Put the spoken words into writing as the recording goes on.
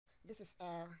this is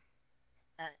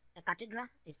a cathedral.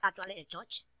 It's actually a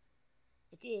church.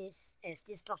 It is a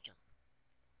steel structure.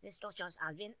 These structures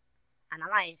have been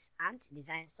analyzed and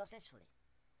designed successfully.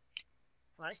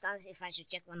 For instance, if I should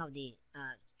check one of the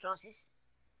trusses,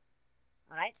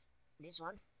 alright, this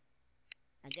one,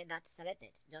 I get that selected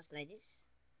just like this,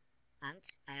 and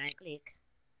I right click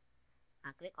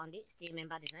and click on the steel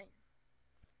member design.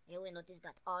 Here we notice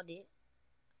that all the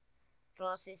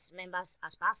trusses members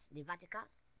as passed, the vertical,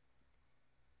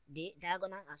 the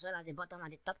diagonal, as well as the bottom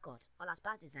and the top chord, all as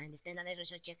passed design. The standardized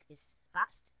ratio check is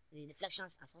passed, the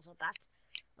deflections has also passed.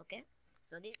 Okay,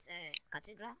 so this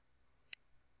cathedral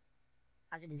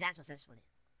has been designed successfully,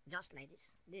 just like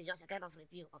this. This is just a kind of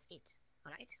review of it.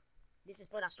 Alright, this is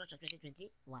Protastructure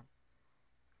 2021,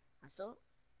 and so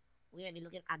we may be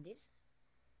looking at this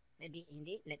maybe in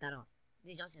the later on.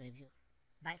 This is just a review.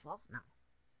 Bye for now.